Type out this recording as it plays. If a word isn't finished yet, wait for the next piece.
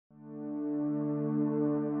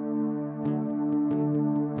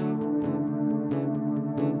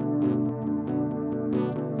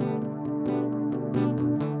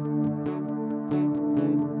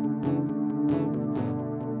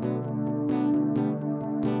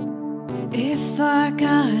If our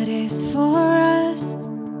God is for us,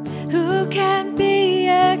 who can be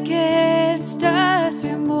against us?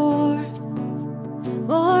 We're more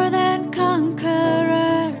than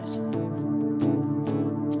conquerors.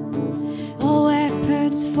 All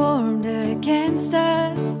weapons formed against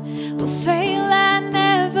us will fail and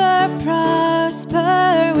never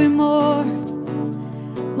prosper. We're more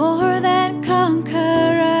than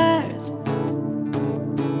conquerors.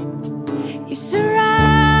 You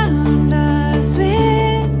surround us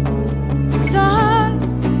with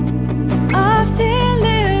songs of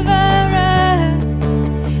deliverance.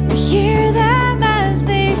 We hear them as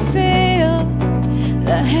they fill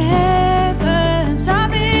the heavens. Our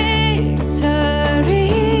victory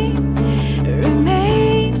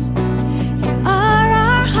remains. You are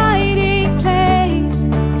our hiding place.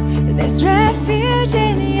 There's refuge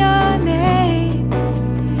in your name,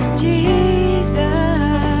 Jesus.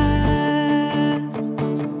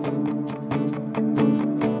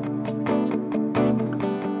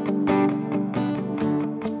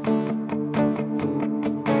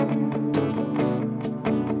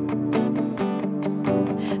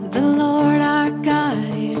 The Lord our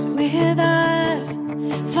God is with us,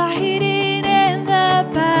 fighting in the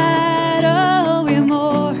battle. We're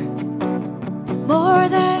more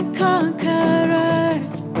than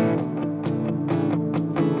conquerors.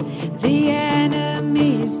 The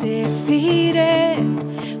enemy's defeated.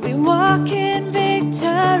 We walk in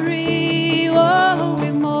victory. Oh,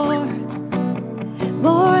 we're more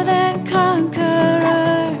than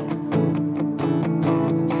conquerors.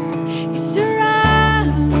 You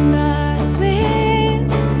surround us with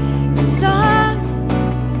songs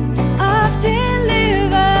of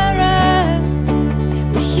deliverance.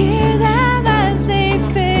 We hear them as they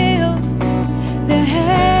fill the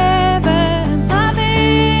heavens. Our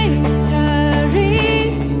victory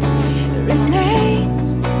remains.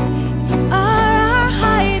 You are our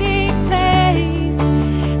hiding place.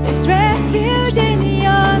 There's refuge in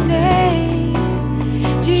your name,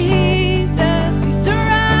 Jesus. You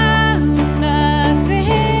surround us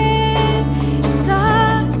with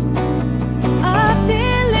songs of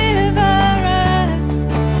deliverance.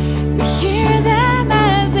 We hear them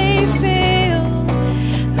as they fill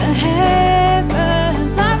the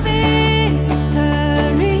heavens. Our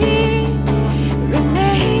victory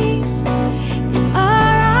remains. You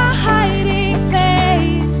are our hiding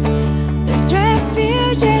place. There's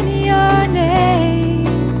refuge in your name,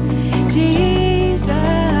 Jesus.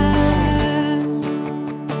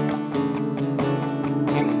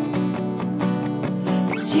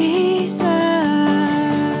 Jesus.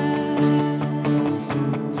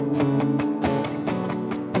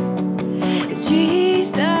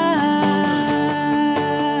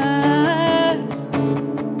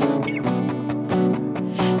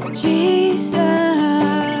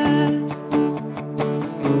 Jesus.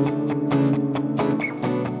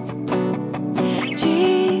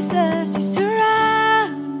 Jesus, you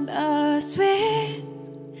surround us with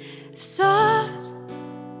songs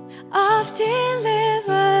of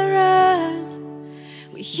deliverance.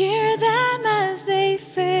 We hear them as they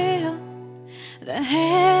fill the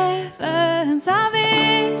heavens. Our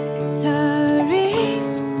victory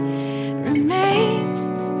remains.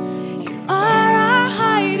 You are our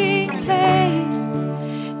hiding place.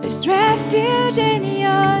 There's refuge in you.